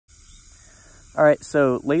All right,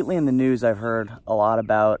 so lately in the news, I've heard a lot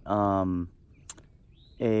about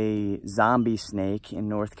a zombie snake in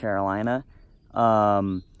North Carolina.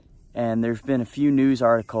 And there's been a few news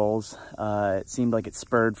articles. It seemed like it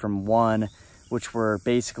spurred from one, which were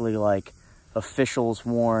basically like officials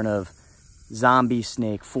warn of zombie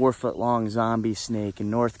snake, 4-foot-long zombie snake in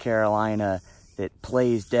North Carolina that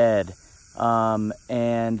plays dead.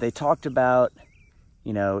 And they talked about,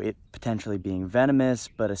 you know, it potentially being venomous,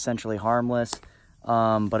 but essentially harmless.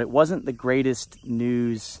 But it wasn't the greatest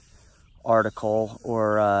news article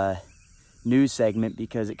or news segment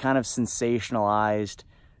because it kind of sensationalized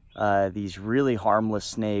these really harmless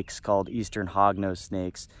snakes called eastern hognose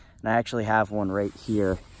snakes. And I actually have one right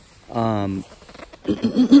here.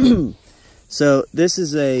 So this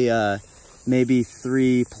is a maybe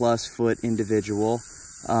 3+ foot individual.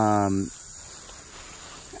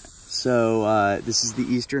 This is the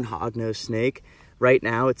eastern hognose snake. Right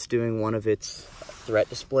now it's doing one of its threat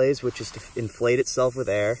displays, which is to inflate itself with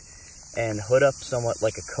air and hood up somewhat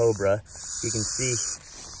like a cobra. You can see,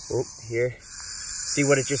 oh, here, see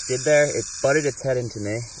what it just did there? It butted its head into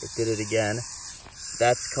me. It did it again.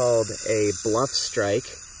 That's called a bluff strike.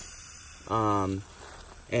 And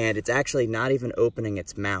it's actually not even opening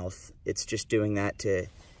its mouth. It's just doing that to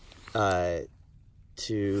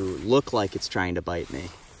look like it's trying to bite me.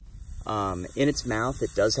 In its mouth,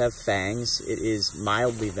 it does have fangs. It is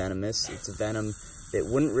mildly venomous. It's a venom that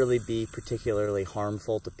wouldn't really be particularly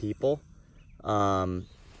harmful to people. But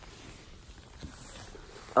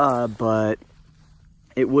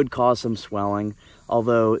it would cause some swelling,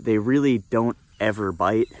 although they really don't ever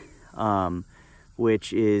bite,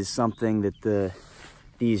 which is something that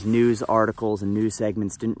these news articles and news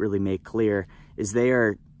segments didn't really make clear, is they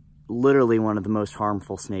are literally one of the most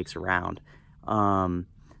harmful snakes around.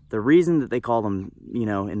 The reason that they call them, you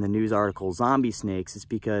know, in the news article zombie snakes is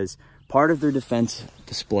because part of their defense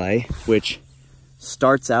display, which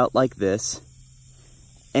starts out like this,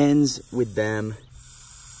 ends with them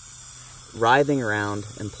writhing around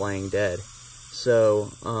and playing dead. So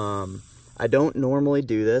I don't normally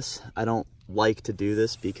do this. I don't like to do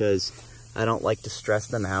this because I don't like to stress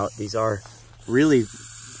them out. These are really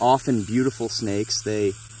often beautiful snakes.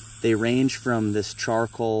 They range from this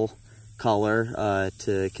charcoal color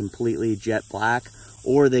to completely jet black,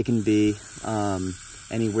 or they can be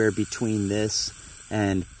anywhere between this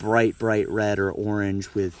and bright red or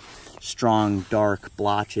orange with strong dark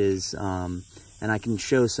blotches. And I can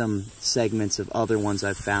show some segments of other ones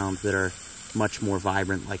I've found that are much more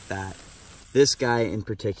vibrant like that. This guy in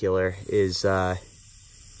particular is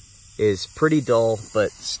pretty dull,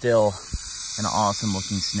 but still an awesome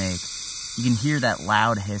looking snake. You can hear that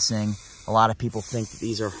loud hissing. A lot of people think that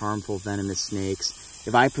these are harmful venomous snakes.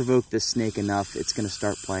 If I provoke this snake enough, it's gonna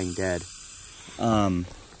start playing dead. I'm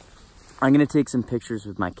gonna take some pictures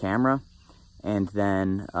with my camera and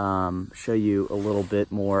then show you a little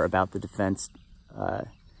bit more about the defense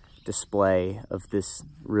display of this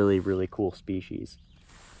really cool species.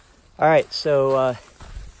 All right, so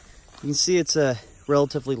you can see it's a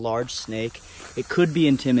relatively large snake. It could be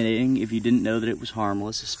intimidating if you didn't know that it was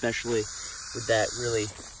harmless, especially with that really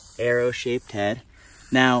arrow-shaped head.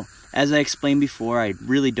 Now, as I explained before, I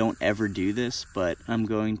really don't ever do this, but I'm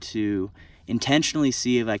going to intentionally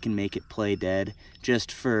see if I can make it play dead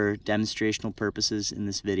just for demonstrational purposes in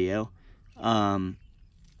this video. I'm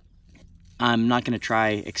not going to try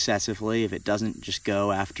excessively. If it doesn't just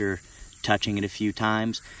go after touching it a few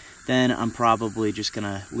times, then I'm probably just going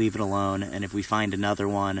to leave it alone, and if we find another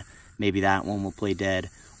one, maybe that one will play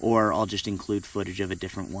dead, or I'll just include footage of a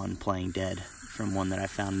different one playing dead from one that I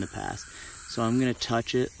found in the past. So I'm going to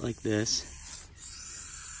touch it like this,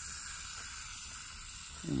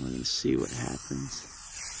 and we're going to see what happens.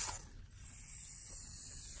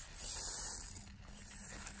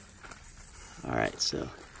 Alright, so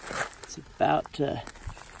it's about to...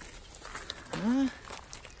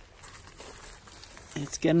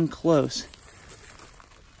 it's getting close.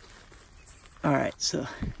 Alright, so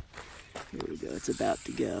here we go. It's about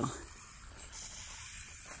to go.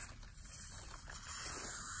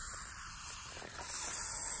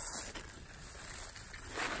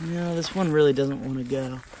 No, this one really doesn't want to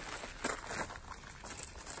go.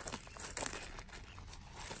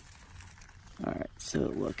 Alright, so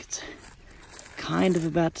look, it's kind of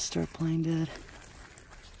about to start playing dead.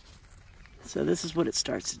 So this is what it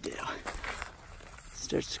starts to do. It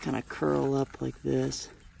starts to kind of curl up like this.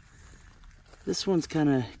 This one's kind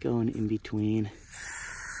of going in between.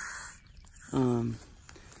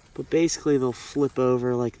 But basically they'll flip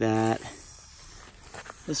over like that.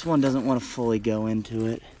 This one doesn't want to fully go into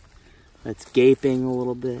it. It's gaping a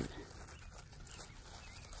little bit.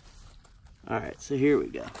 All right, so here we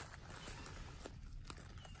go.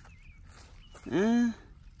 Yeah,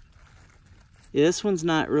 this one's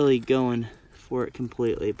not really going for it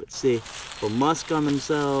completely, but see, a little musk on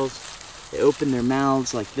themselves. They open their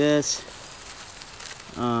mouths like this.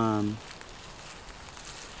 I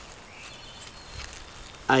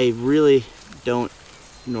really don't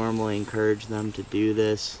normally encourage them to do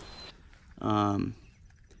this.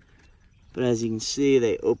 But as you can see,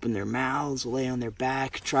 they open their mouths, lay on their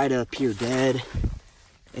back, try to appear dead,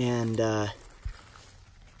 and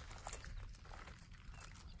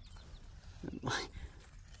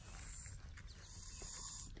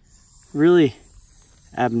really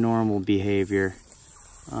abnormal behavior.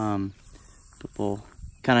 But they'll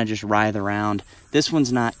kind of just writhe around. This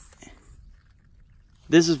one's not.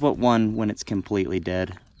 This is what one, when it's completely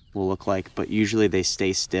dead, will look like, but usually they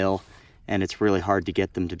stay still, and it's really hard to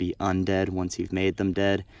get them to be undead once you've made them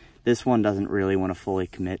dead. This one doesn't really want to fully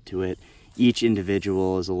commit to it. Each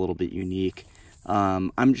individual is a little bit unique.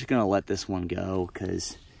 I'm just going to let this one go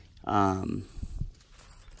because I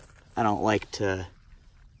don't like to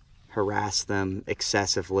harass them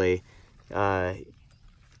excessively. You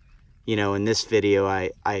know, in this video,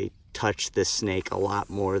 I touched this snake a lot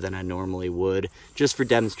more than I normally would, just for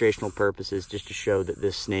demonstrational purposes, just to show that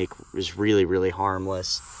this snake is really, really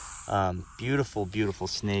harmless. Beautiful, beautiful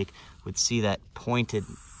snake. Would see that pointed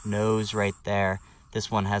nose right there. This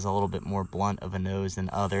one has a little bit more blunt of a nose than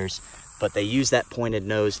others, but they use that pointed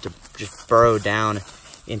nose to just burrow down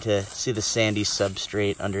into, see the sandy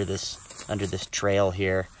substrate under this trail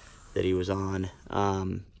here that he was on.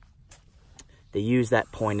 They use that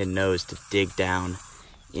pointed nose to dig down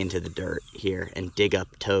into the dirt here and dig up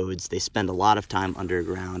toads. They spend a lot of time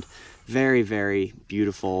underground. Very, very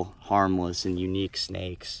beautiful, harmless, and unique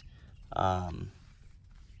snakes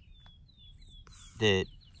that,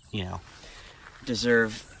 you know,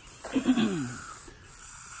 deserve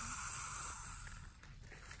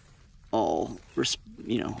all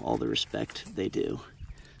the respect they do.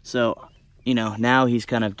 So, you know, now he's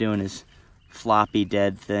kind of doing his floppy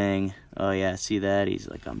dead thing. Oh yeah, see that? He's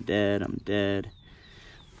like, I'm dead.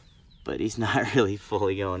 But he's not really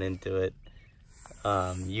fully going into it.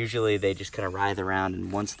 Usually they just kind of writhe around,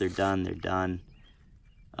 and once they're done, they're done.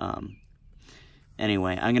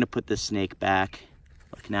 Anyway, I'm going to put this snake back.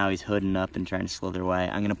 Look, now he's hooding up and trying to slither away.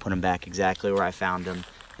 I'm going to put him back exactly where I found him,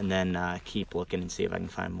 and then keep looking and see if I can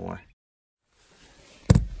find more.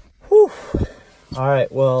 Whew. All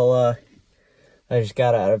right, well, I just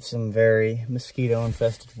got out of some very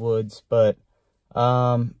mosquito-infested woods, but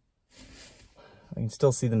I can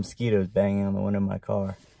still see the mosquitoes banging on the window of my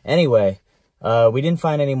car. Anyway, we didn't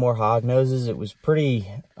find any more hognoses. It was pretty,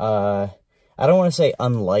 I don't want to say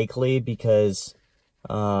unlikely, because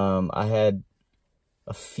I had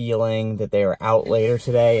a feeling that they were out later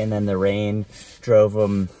today, and then the rain drove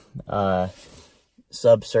them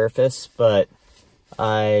subsurface, but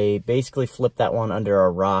I basically flipped that one under a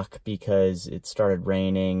rock because it started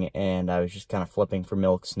raining, and I was just kind of flipping for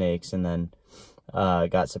milk snakes, and then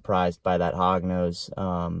got surprised by that hognose,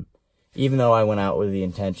 even though I went out with the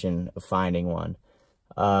intention of finding one.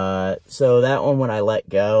 So that one, when I let it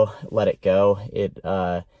go, it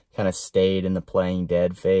kind of stayed in the playing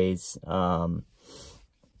dead phase.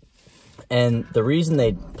 And the reason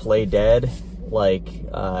they play dead, like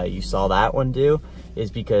you saw that one do, is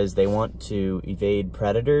because they want to evade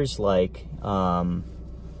predators, like, you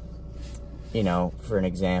know, for an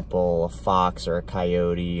example, a fox or a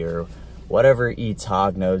coyote or whatever eats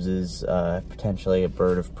hognoses, potentially a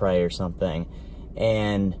bird of prey or something.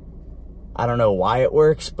 And I don't know why it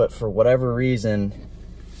works, but for whatever reason,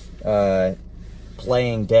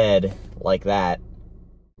 playing dead like that,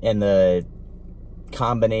 and the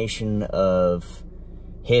combination of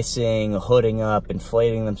hissing, hooding up,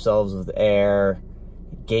 inflating themselves with air,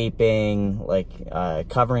 gaping, like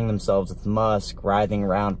covering themselves with musk, writhing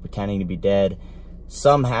around, pretending to be dead,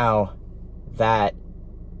 somehow that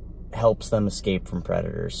helps them escape from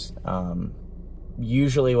predators.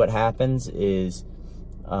 Usually what happens is,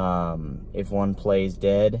 if one plays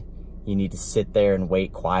dead, you need to sit there and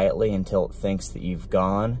wait quietly until it thinks that you've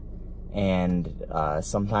gone, and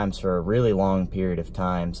sometimes for a really long period of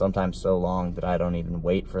time, sometimes so long that I don't even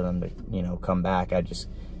wait for them to, you know, come back. I just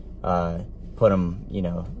put them, you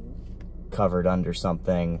know, covered under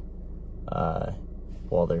something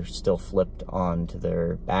while they're still flipped onto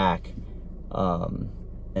their back,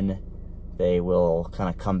 and they will kind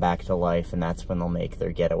of come back to life, and that's when they'll make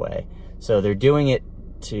their getaway. So they're doing it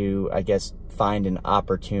to, I guess, find an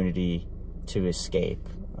opportunity to escape,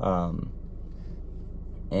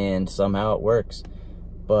 and somehow it works.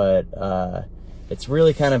 But it's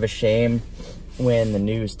really kind of a shame when the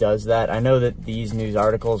news does that. I know that these news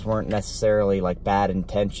articles weren't necessarily like bad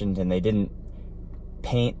intentioned, and they didn't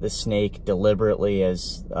paint the snake deliberately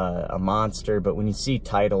as a monster, but when you see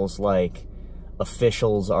titles like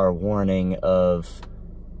officials are warning of,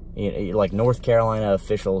 like North Carolina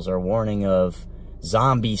officials are warning of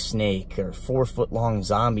zombie snake or 4-foot-long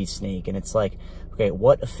zombie snake, and it's like, okay,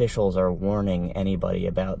 what officials are warning anybody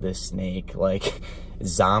about this snake? Like,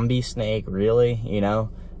 zombie snake, really? You know?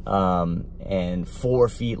 And 4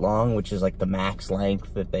 feet long, which is like the max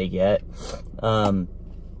length that they get.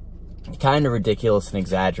 Kind of ridiculous and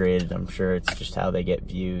exaggerated. I'm sure it's just how they get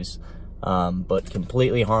views. But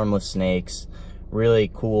completely harmless snakes,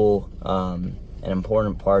 really cool and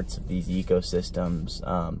important parts of these ecosystems,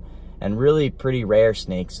 and really pretty rare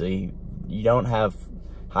snakes. So you don't have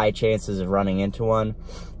high chances of running into one,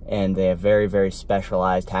 and they have very, very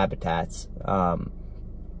specialized habitats,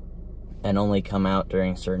 and only come out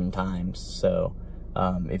during certain times. So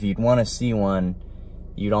if you'd want to see one,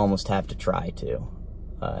 you'd almost have to try to.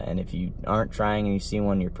 And if you aren't trying and you see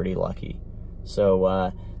one, you're pretty lucky.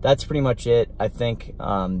 So that's pretty much it. I think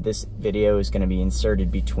this video is going to be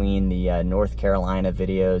inserted between the North Carolina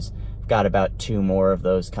videos. I've got about 2 more of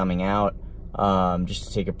those coming out, just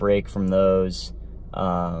to take a break from those.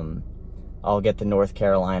 I'll get the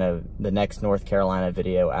next North Carolina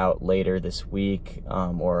video out later this week,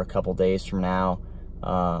 or a couple days from now,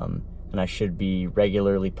 and I should be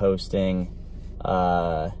regularly posting.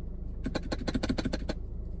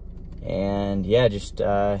 And yeah, just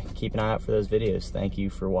keep an eye out for those videos. Thank you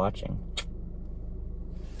for watching.